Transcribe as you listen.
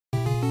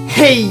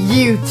Hey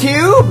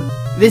YouTube!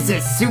 This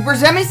is Super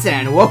Zemis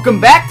and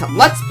welcome back to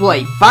Let's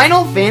Play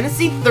Final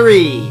Fantasy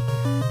III.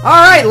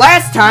 Alright,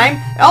 last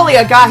time,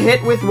 Elia got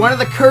hit with one of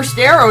the cursed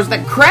arrows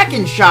that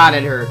Kraken shot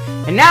at her.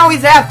 And now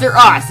he's after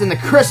us in the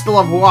Crystal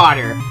of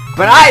Water.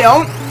 But I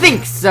don't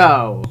think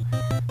so.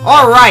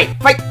 Alright,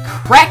 fight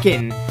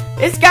Kraken.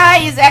 This guy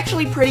is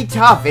actually pretty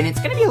tough, and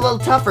it's gonna be a little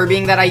tougher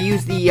being that I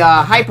used the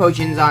high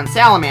potions on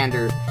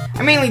salamanders.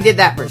 I mainly did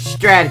that for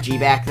strategy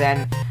back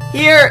then.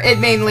 Here, it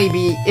mainly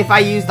be, if I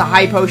use the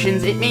high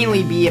potions, it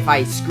mainly be if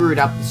I screwed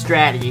up the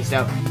strategy,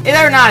 so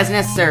they're not as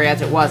necessary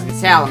as it was in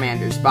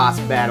Salamander's boss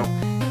battle.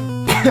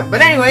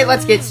 But anyway,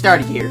 let's get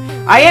started here.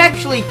 I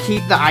actually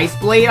keep the Ice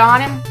Blade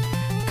on him,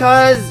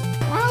 because,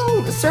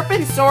 well, the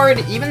Serpent Sword,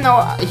 even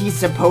though he's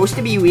supposed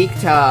to be weak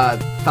to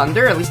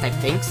Thunder, at least I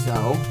think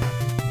so,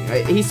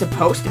 he's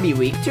supposed to be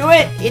weak to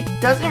it, it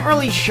doesn't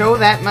really show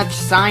that much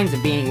signs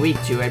of being weak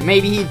to it.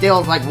 Maybe he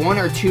deals like 1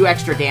 or 2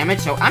 extra damage,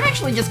 so I'm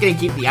actually just going to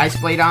keep the Ice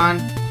Blade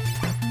on.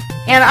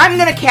 And I'm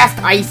going to cast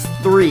Ice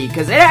 3,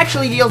 because it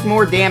actually deals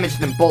more damage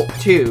than Bolt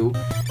 2,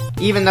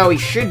 even though he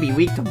should be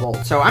weak to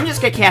Bolt. So I'm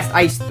just going to cast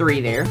Ice 3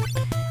 there.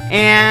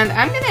 And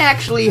I'm going to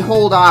actually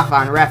hold off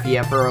on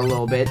Refia for a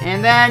little bit.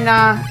 And then,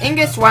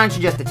 Ingus, why don't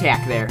you just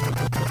attack there?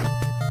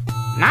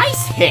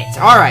 Nice hit!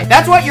 Alright,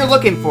 that's what you're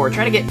looking for.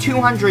 Try to get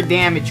 200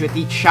 damage with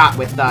each shot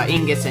with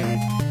Ingus and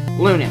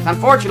Luneth.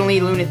 Unfortunately,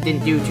 Luneth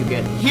didn't do too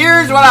good.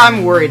 Here's what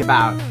I'm worried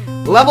about.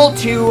 Level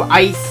 2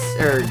 ice,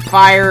 or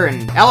fire,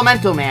 and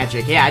elemental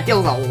magic. Yeah, it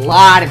deals a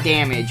lot of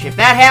damage. If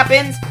that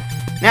happens,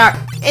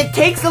 now, it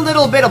takes a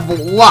little bit of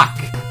luck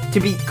to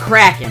beat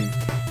Kraken.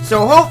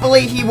 So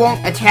hopefully he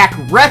won't attack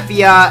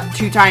Refia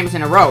 2 times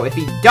in a row. If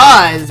he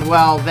does,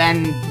 well,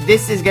 then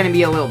this is going to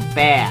be a little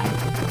bad.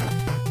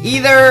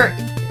 Either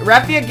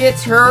Refia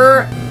gets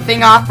her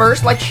thing off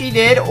first, like she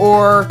did,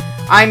 or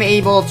I'm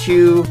able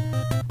to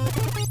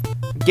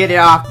get it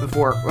off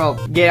before, well,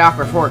 get it off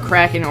before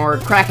Kraken, or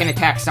Kraken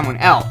attacks someone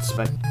else,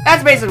 but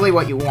that's basically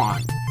what you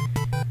want.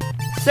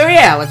 So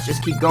yeah, let's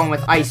just keep going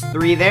with Ice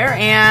 3 there,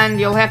 and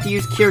you'll have to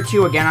use Cure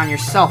 2 again on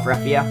yourself,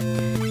 Refia.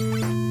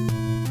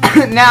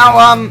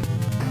 Now,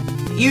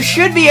 you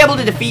should be able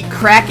to defeat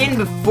Kraken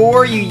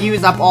before you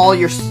use up all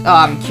your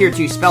Cure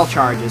 2 spell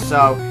charges,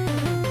 so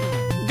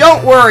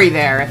don't worry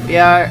there.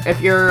 If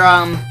you're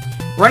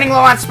running low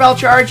on spell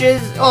charges,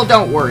 well,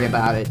 don't worry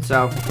about it.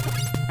 So,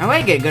 I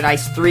might get a good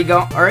Ice 3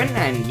 going.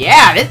 And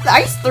yeah, this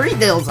Ice 3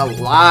 deals a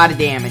lot of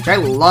damage. I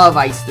love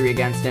Ice 3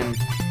 against him.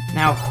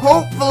 Now,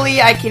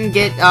 hopefully, I can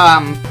get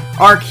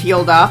Arc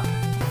healed up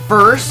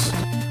first,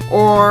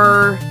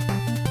 or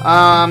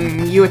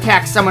you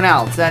attack someone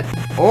else.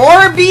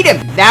 Or beat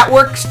him. That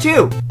works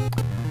too.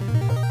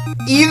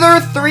 Either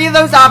 3 of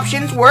those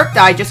options worked.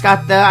 I just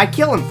got I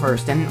kill him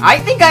first, and I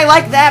think I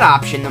like that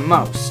option the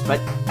most. But,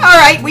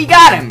 alright, we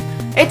got him.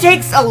 It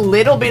takes a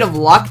little bit of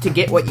luck to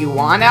get what you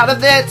want out of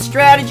that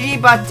strategy,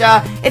 but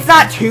it's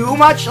not too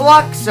much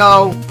luck,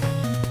 so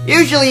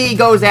usually he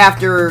goes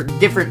after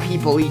different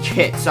people each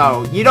hit,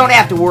 so you don't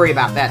have to worry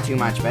about that too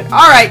much. But,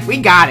 alright, we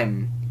got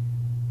him.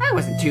 That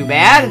wasn't too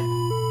bad.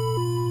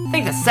 I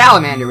think the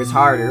Salamander was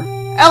harder.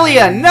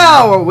 Elia,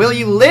 no! Or will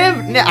you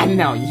live?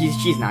 No,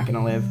 she's not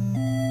gonna live.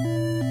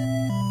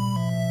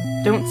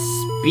 Don't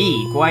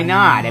speak. Why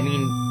not? I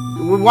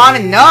mean, we want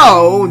to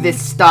know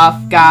this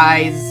stuff,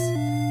 guys.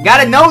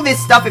 Gotta know this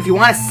stuff if you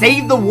want to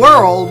save the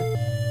world.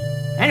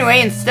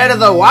 Anyway, instead of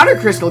the water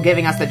crystal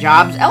giving us the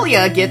jobs,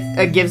 Elia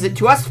gives it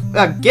to us.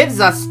 Gives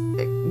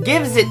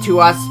it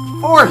to us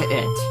for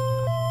it.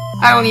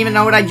 I don't even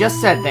know what I just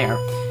said there.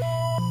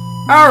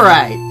 All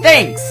right,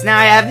 thanks. Now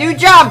I have new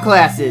job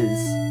classes.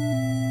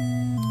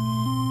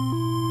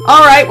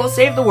 All right, we'll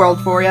save the world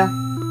for you.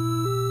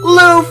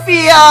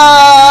 Refia!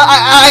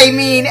 I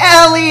mean,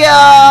 Elia!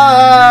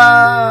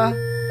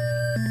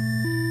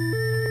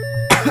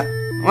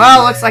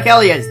 Well, looks like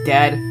Elia's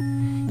dead.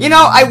 You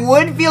know, I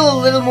would feel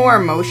a little more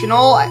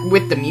emotional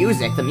with the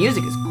music. The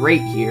music is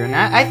great here, and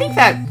I think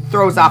that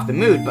throws off the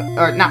mood, but,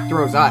 or not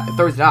throws off, it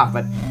throws it off,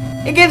 but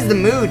it gives the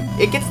mood,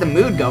 it gets the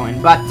mood going,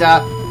 but,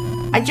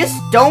 I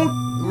just don't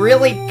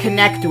really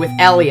connect with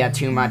Elia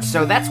too much,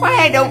 so that's why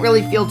I don't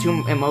really feel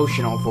too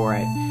emotional for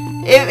it.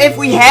 If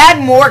we had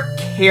more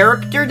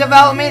character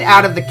development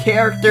out of the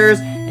characters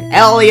and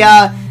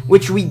Elia,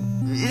 which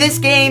this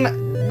game,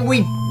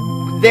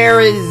 there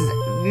is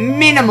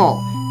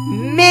minimal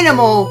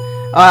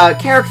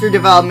character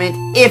development,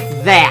 if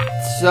that.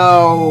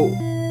 So,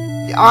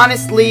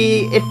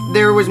 honestly, if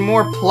there was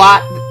more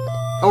plot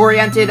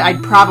oriented,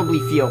 I'd probably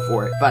feel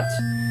for it, but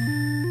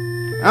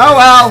oh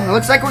well, it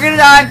looks like we're gonna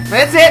die.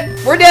 That's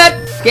it, we're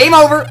dead, game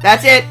over,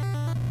 that's it.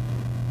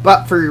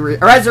 But for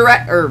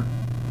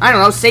I don't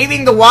know,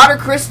 saving the water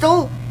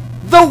crystal,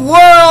 the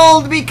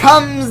world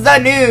becomes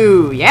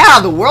anew. Yeah,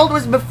 the world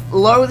was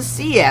below the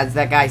sea, as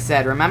that guy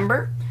said,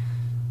 remember?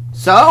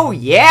 So,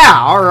 yeah,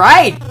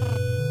 alright.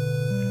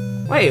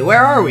 Wait,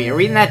 where are we? Are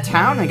we in that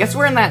town? I guess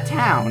we're in that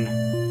town.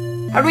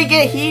 How'd we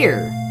get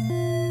here?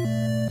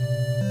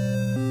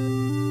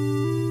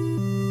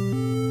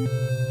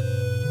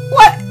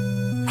 What?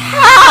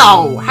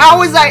 How? How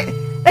was I...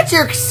 That's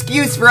your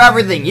excuse for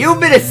everything. You've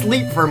been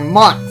asleep for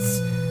months.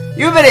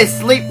 You've been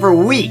asleep for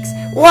weeks.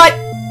 What?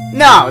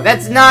 No,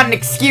 that's not an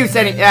excuse.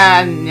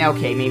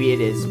 Okay, maybe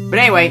it is. But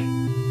anyway.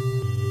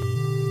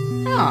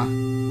 Huh.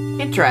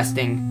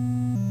 Interesting.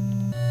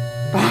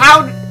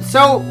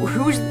 So,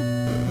 who's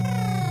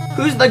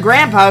the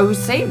grandpa who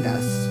saved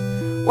us?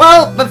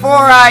 Well, before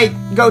I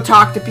go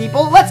talk to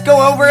people, let's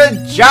go over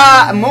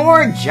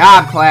more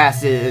job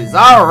classes.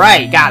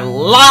 Alright, got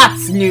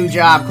lots new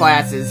job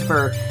classes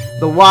for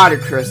the water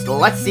crystal.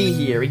 Let's see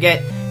here. We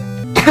get...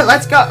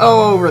 let's go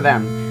over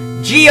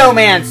them.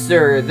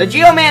 Geomancer. The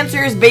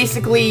Geomancer is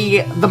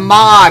basically the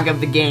Mog of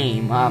the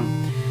game.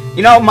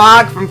 You know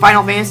Mog from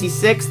Final Fantasy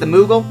VI, the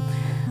Moogle?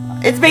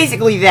 It's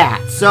basically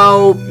that.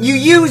 So, you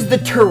use the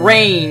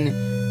terrain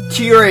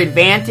to your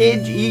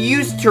advantage. You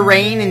use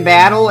terrain in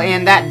battle,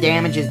 and that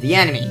damages the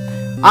enemy.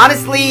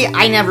 Honestly,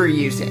 I never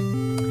use it.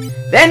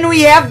 Then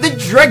we have the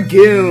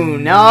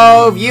Dragoon.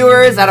 Oh,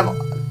 viewers, out of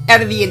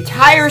the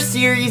entire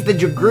series, the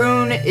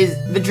Dragoon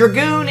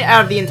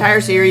out of the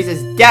entire series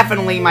is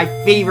definitely my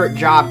favorite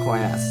job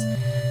class.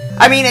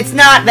 I mean, it's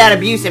not that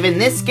abusive in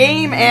this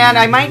game, and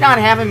I might not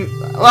have him...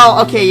 Well,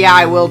 okay, yeah,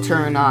 I will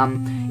turn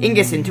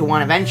Ingus into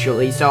one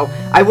eventually, so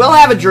I will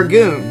have a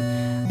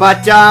Dragoon.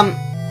 But,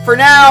 for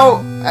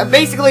now,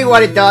 basically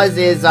what it does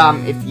is,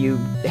 if you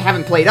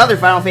haven't played other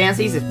Final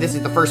Fantasies, if this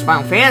is the first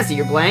Final Fantasy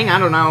you're playing, I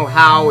don't know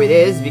how it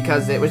is,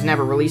 because it was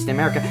never released in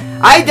America.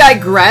 I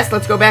digress.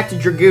 Let's go back to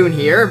Dragoon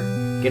here.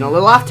 Getting a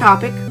little off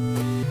topic.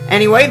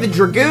 Anyway, the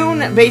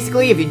Dragoon,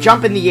 basically, if you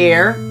jump in the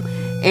air,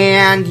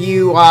 and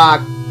you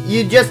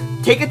just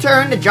take a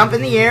turn to jump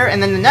in the air,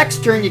 and then the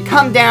next turn you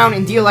come down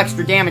and deal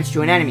extra damage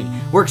to an enemy.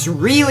 Works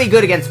really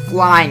good against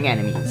flying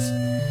enemies.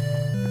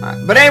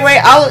 But anyway,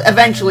 I'll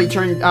eventually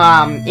turn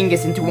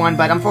Ingus into one,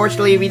 but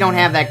unfortunately we don't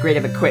have that great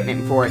of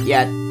equipment for it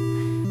yet.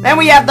 Then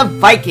we have the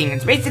Viking.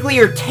 It's basically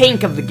your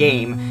tank of the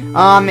game.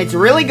 It's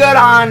really good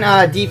on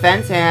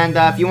defense, and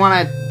if you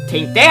want to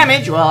tank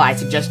damage, well, I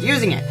suggest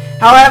using it.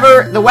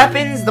 However, the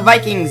weapons the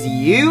Vikings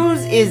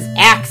use is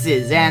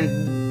axes, and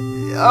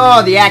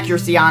oh, the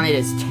accuracy on it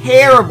is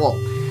terrible.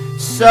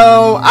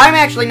 So, I'm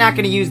actually not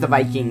going to use the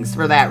Vikings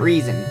for that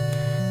reason.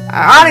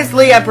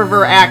 Honestly, I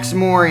prefer axe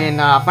more in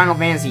Final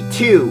Fantasy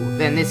II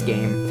than this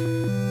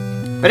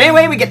game. But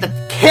anyway, we get the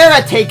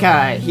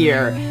Karateka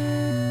here.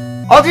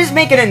 I'll just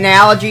make an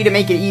analogy to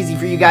make it easy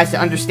for you guys to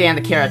understand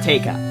the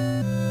Karateka.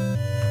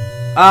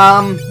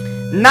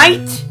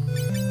 Knight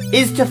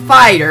is to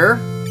fighter,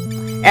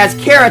 as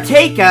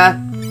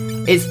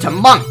Karateka is to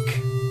monk.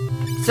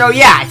 So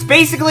yeah, it's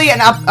basically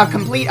a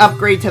complete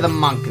upgrade to the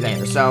monk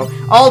there. So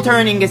I'll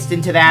turn Ingus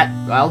into that,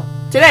 well,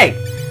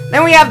 today.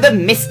 Then we have the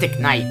Mystic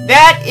Knight.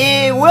 That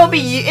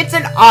it's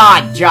an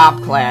odd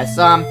job class.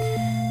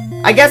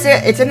 I guess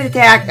it's an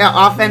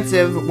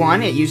offensive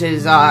one. It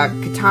uses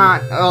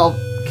katanas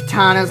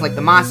like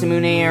the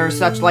Masamune or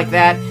such like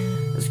that.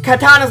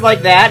 Katanas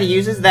like that, he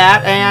uses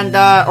that, and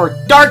or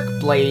dark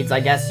blades,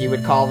 I guess you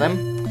would call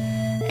them.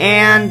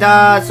 And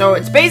so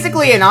it's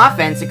basically an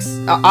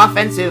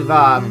offensive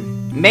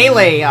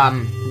melee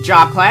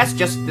job class.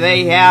 Just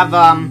they have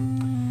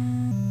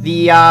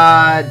the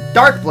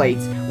dark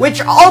blades.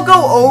 Which I'll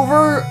go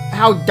over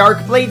how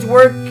Dark Blades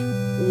work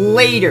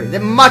later,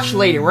 much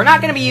later. We're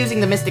not going to be using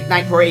the Mystic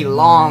Knight for a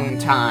long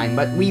time,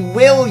 but we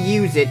will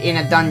use it in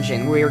a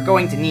dungeon. We're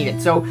going to need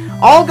it. So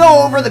I'll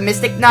go over the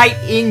Mystic Knight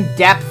in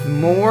depth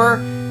more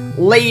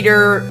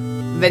later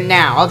than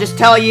now. I'll just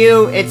tell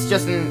you it's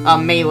just a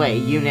melee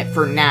unit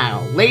for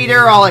now.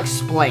 Later I'll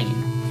explain.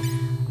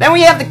 Then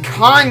we have the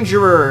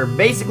Conjurer.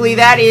 Basically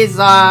that is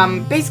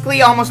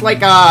basically almost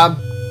like a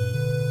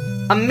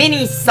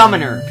mini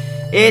summoner.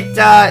 It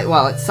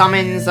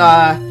summons,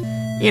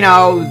 you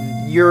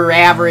know, your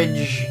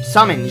average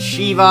summons.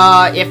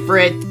 Shiva,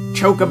 Ifrit,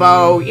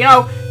 Chocobo, you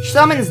know,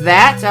 summons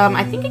that.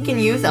 I think it can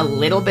use a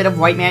little bit of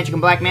white magic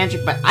and black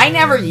magic, but I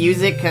never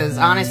use it, because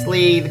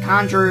honestly, the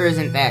Conjurer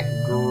isn't that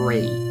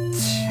great.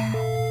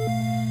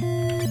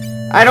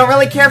 I don't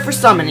really care for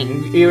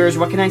summoning, viewers,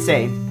 what can I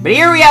say? But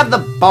here we have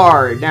the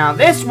Bard. Now,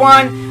 this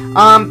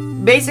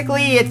one,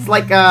 basically, it's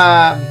like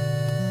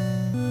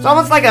it's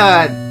almost like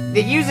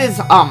it uses,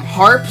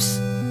 harps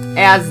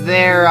as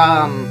their,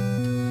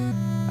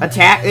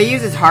 attack. It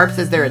uses harps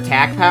as their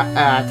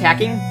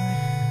attacking.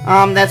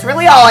 That's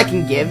really all I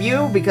can give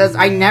you, because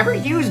I never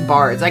use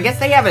bards. I guess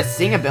they have a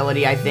sing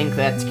ability, I think,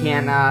 that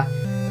can,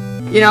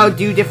 you know,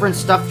 do different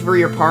stuff for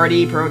your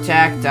party,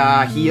 protect,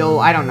 heal,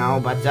 I don't know.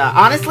 But,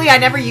 honestly, I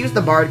never use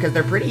the bard, because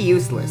they're pretty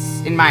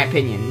useless, in my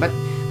opinion. But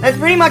that's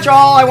pretty much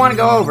all I want to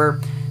go over.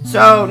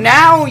 So,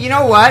 now, you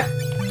know what?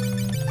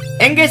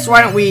 Ingus,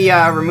 why don't we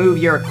remove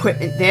your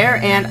equipment there,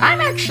 and I'm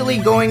actually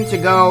going to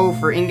go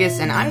for Ingus,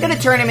 and I'm going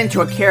to turn him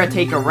into a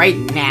Karateka right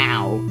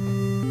now.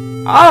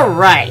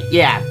 Alright,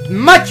 yeah,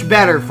 much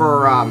better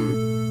for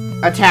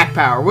attack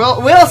power.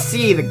 We'll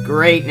see the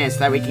greatness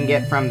that we can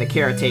get from the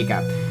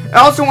Karateka. I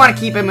also want to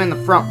keep him in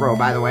the front row,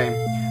 by the way.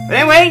 But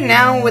anyway,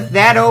 now with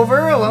that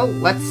over, well,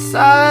 let's,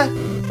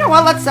 you know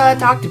what, let's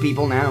talk to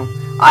people now.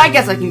 I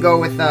guess I can go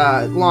with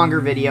a longer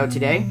video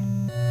today.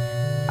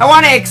 I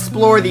want to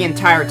explore the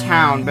entire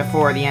town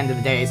before the end of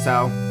the day,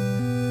 so...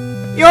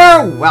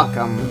 You're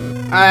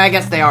welcome. I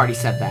guess they already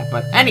said that,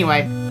 but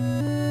anyway.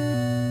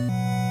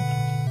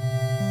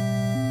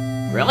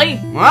 Really?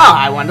 Well,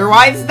 I wonder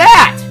why it's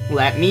that.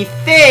 Let me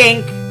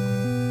think.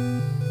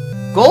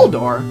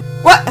 Goldor?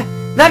 What?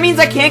 That means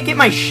I can't get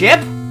my ship?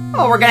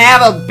 Oh, we're gonna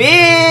have a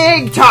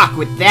big talk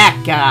with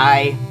that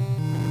guy.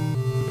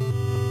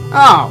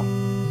 Oh.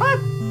 What?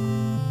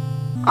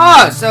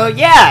 Oh, so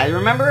yeah,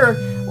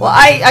 remember... Well,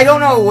 I don't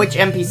know which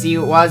NPC it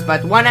was,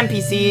 but one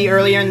NPC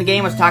earlier in the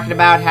game was talking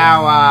about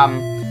how,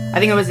 I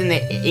think it was in the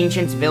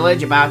Ancient's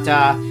Village, about,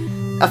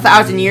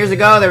 1,000 years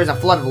ago, there was a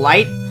flood of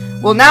light.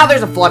 Well, now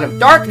there's a flood of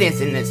darkness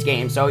in this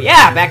game, so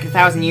yeah, back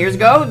 1,000 years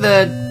ago,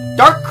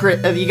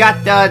 you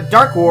got the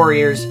Dark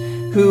Warriors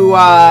who,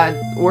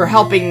 were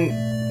helping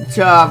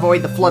to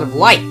avoid the flood of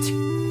light.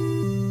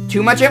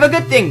 Too much of a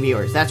good thing,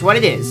 viewers, that's what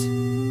it is.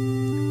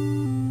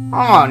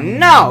 Oh,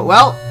 no,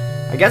 well,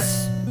 I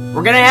guess...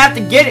 We're gonna have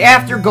to get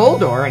after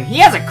Goldor, and he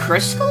has a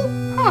crystal?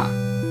 Huh.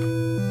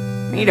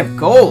 Made of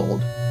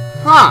gold.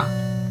 Huh.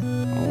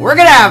 We're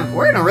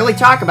gonna really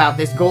talk about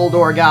this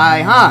Goldor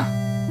guy, huh?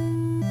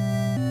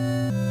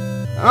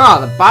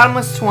 Oh, the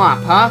Bottomless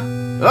Swamp, huh?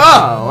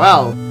 Oh,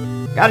 well.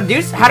 How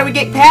do we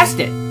get past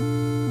it?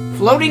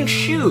 Floating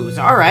shoes,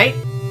 alright.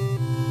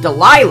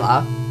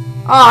 Delilah?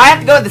 Oh, I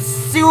have to go to the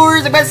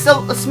sewers. I bet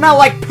it'll smell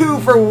like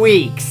poo for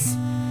weeks.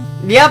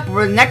 Yep,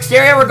 the next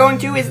area we're going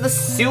to is the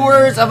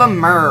sewers of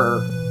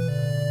Amur.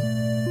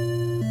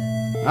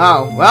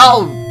 Oh,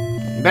 well,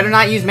 better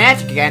not use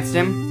magic against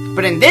him.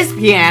 But in this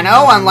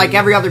piano, unlike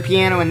every other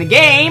piano in the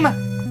game,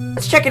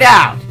 let's check it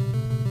out.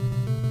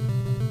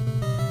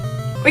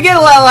 We get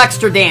a little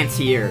extra dance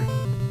here.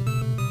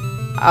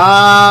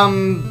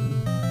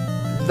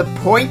 The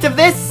point of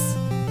this?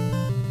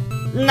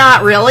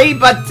 Not really,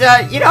 but,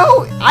 you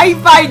know, I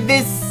find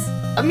this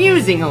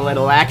amusing a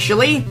little,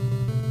 actually.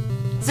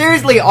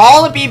 Seriously,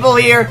 all the people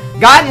here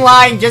got in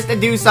line just to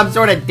do some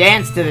sort of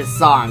dance to this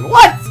song.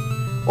 What?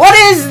 What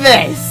is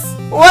this?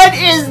 What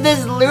is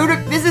this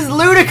This is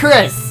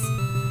ludicrous!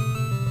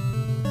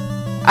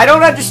 I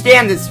don't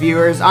understand this,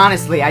 viewers.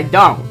 Honestly, I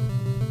don't.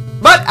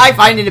 But I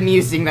find it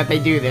amusing that they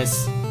do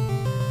this.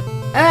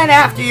 And then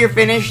after you're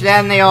finished,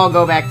 then they all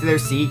go back to their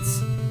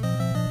seats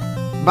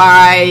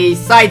by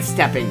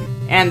sidestepping.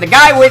 And the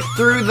guy went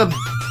through the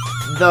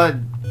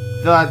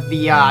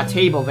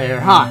table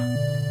there, huh?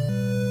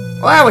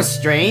 Well, that was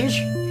strange.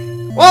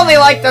 Well, they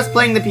liked us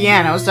playing the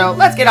piano, so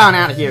let's get on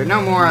out of here. No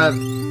more of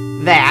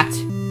that.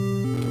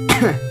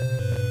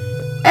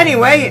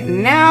 Anyway,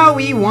 now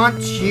we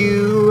want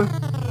to...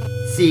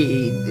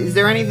 see, is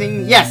there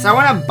anything? Yes, I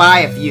want to buy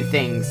a few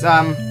things.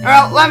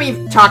 Well, let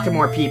me talk to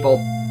more people.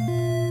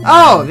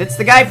 Oh, that's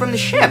the guy from the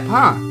ship,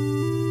 huh?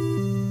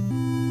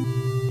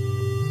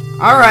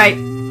 Alright.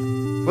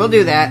 We'll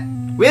do that.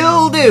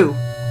 Will do.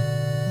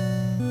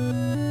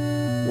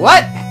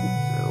 What?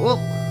 Well...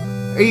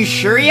 Are you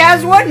sure he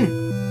has one?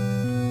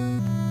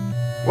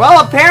 Well,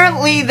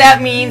 apparently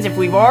that means if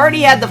we've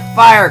already had the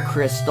fire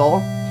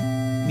crystal,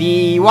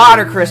 the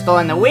water crystal,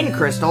 and the wind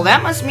crystal,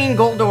 that must mean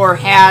Goldor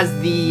has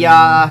the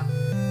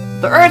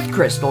earth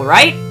crystal,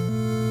 right?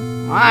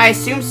 Well, I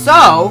assume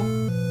so.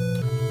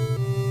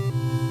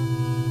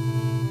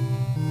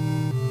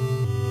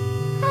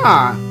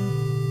 Huh.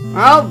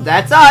 Well,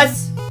 that's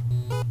us.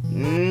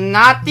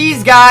 Not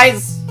these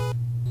guys.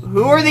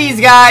 Who are these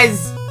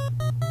guys?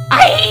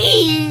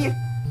 Aye!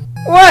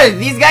 What, are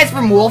these guys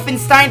from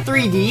Wolfenstein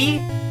 3D?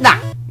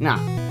 Nah.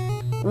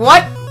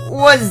 What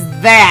was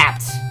that?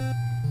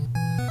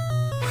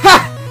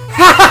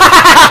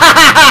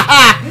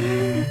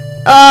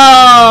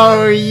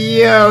 Oh,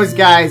 those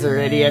guys are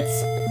idiots.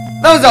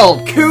 Those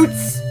old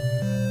coots!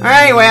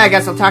 Anyway, I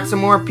guess I'll talk to some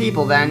more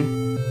people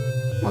then.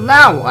 Well,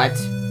 now what?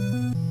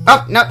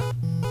 Oh, no.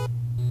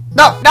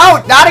 No,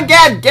 not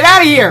again! Get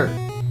out of here!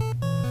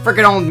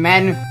 Frickin' old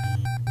men.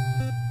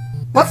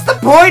 What's the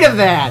point of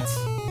that?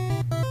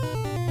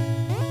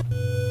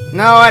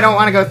 No, I don't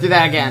want to go through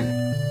that again.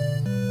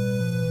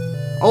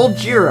 Old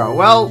Jiro.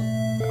 Well,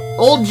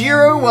 old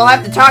Jiro, we'll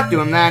have to talk to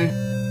him then.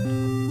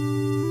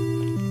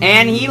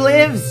 And he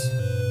lives...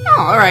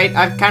 Oh, alright,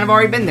 I've kind of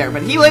already been there,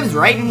 but he lives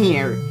right in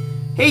here.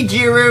 Hey,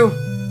 Jiro.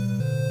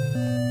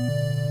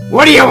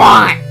 What do you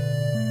want?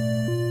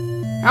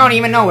 I don't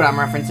even know what I'm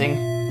referencing.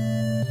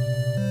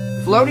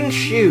 Floating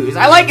shoes.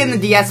 I like in the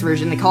DS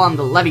version they call them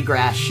the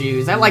Levygrass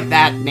shoes. I like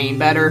that name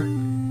better.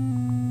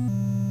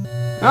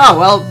 Oh,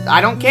 well,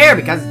 I don't care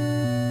because...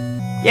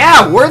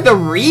 Yeah, we're the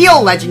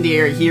real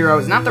legendary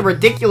heroes, not the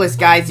ridiculous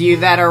guys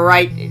that are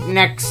right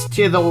next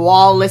to the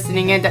wall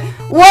listening into...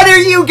 What are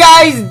you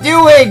guys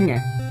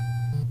doing?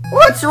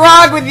 What's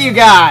wrong with you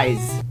guys?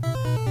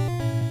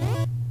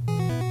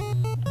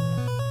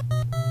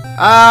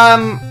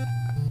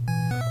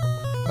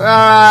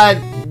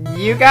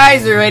 You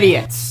guys are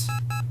idiots.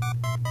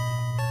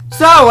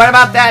 So, what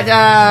about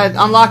that,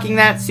 unlocking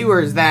that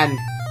sewers, then?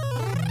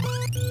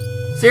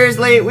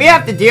 Seriously, we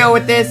have to deal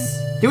with this?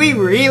 Do we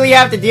really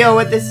have to deal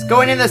with this?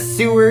 Going in the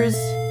sewers?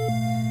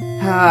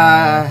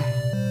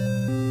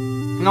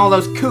 And all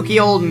those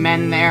kooky old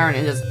men there,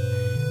 and this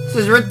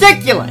is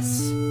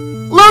ridiculous!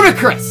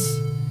 Ludicrous!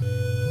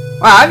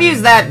 Wow, I've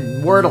used that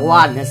word a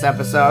lot in this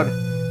episode.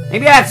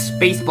 Maybe I have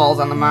Spaceballs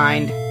on the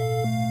mind.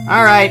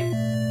 Alright.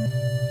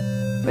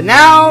 But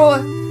now,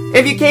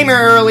 if you came here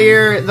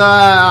earlier,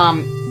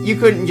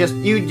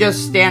 you'd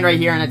just stand right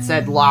here and it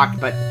said locked,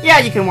 but yeah,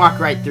 you can walk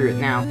right through it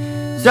now.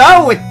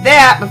 So, with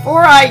that,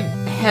 before I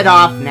head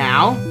off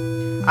now,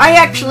 I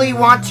actually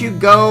want to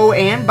go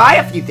and buy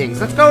a few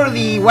things. Let's go to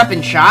the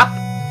weapon shop,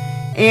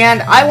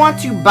 and I want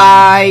to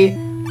buy,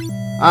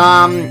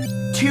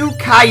 2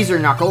 Kaiser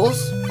knuckles,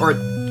 or,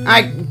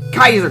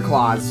 Kaiser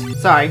claws,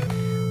 sorry.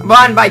 I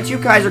want to buy 2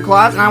 Kaiser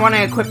claws, and I want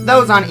to equip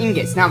those on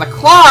Ingus. Now, the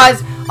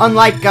claws,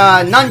 unlike,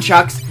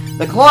 nunchucks,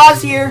 the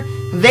claws here,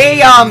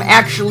 they,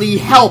 actually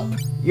help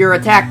your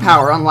attack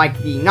power, unlike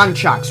the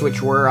nunchucks,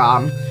 which were,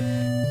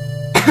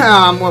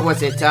 what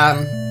was it,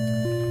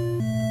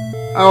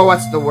 oh,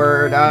 what's the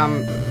word,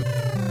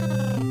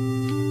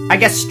 I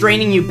guess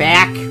straining you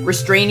back,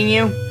 restraining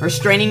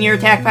your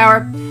attack power.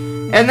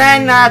 And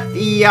then at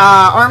the,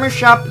 armor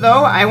shop,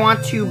 though, I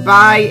want to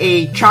buy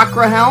a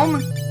Chakra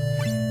Helm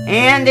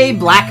and a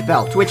black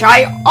belt, which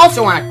I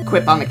also want to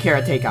equip on the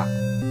Karateka.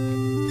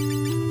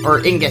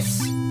 Or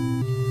Ingus.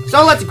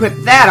 So let's equip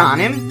that on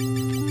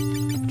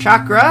him.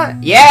 Chakra,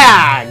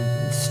 yeah!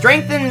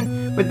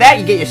 Strengthen, with that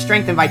you get your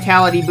strength and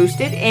vitality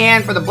boosted,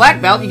 and for the black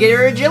belt you get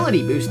your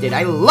agility boosted.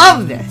 I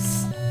love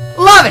this!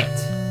 Love it!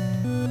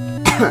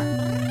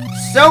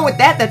 So with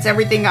that, that's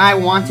everything I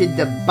wanted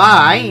to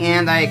buy,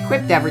 and I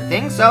equipped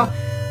everything, so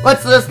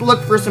let's just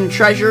look for some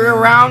treasure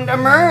around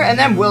Amur, and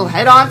then we'll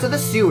head on to the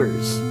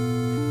sewers.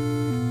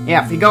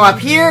 Yeah, if we go up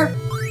here,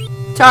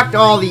 talk to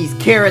all these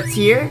carrots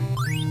here.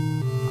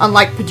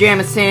 Unlike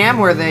Pajama Sam,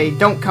 where they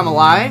don't come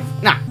alive.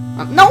 Nah,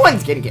 no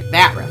one's gonna get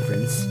that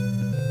reference.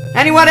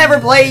 Anyone ever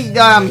played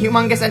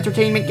Humongous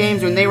Entertainment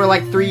games when they were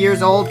like 3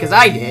 years old? Because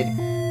I did.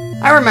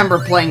 I remember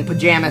playing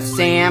Pajama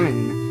Sam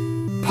and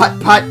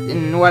Putt-Putt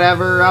and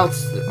whatever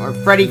else, or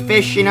Freddy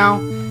Fish, you know.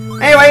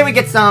 Anyway, we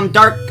get some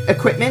dark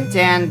equipment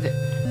and,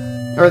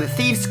 or the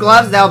thief's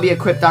gloves, that'll be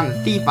equipped on the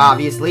thief,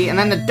 obviously. And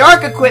then the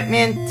dark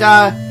equipment,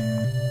 I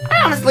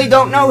honestly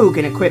don't know who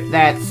can equip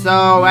that,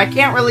 so I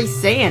can't really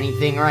say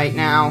anything right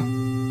now.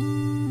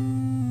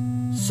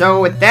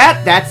 So with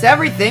that, that's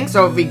everything.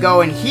 So if we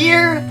go in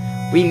here,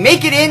 we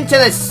make it into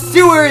the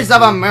sewers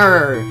of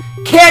Amur.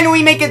 Can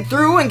we make it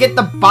through and get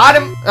the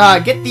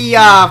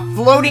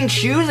floating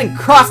shoes and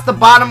cross the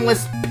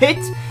bottomless pit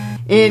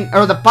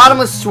or the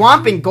bottomless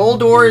swamp in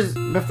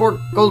before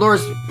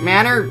Goldor's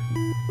manor?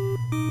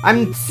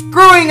 I'm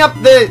screwing up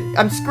the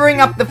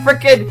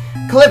frickin'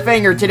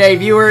 cliffhanger today,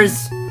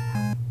 viewers.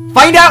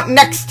 Find out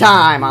next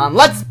time on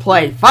Let's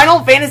Play Final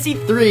Fantasy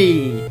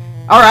III.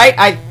 Alright,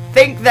 I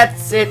think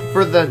that's it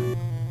for the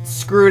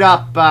screwed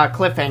up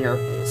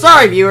cliffhanger.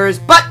 Sorry, viewers,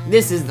 but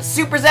this is the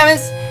Super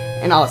Zemis,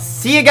 and I'll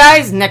see you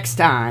guys next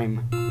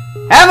time.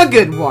 Have a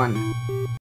good one.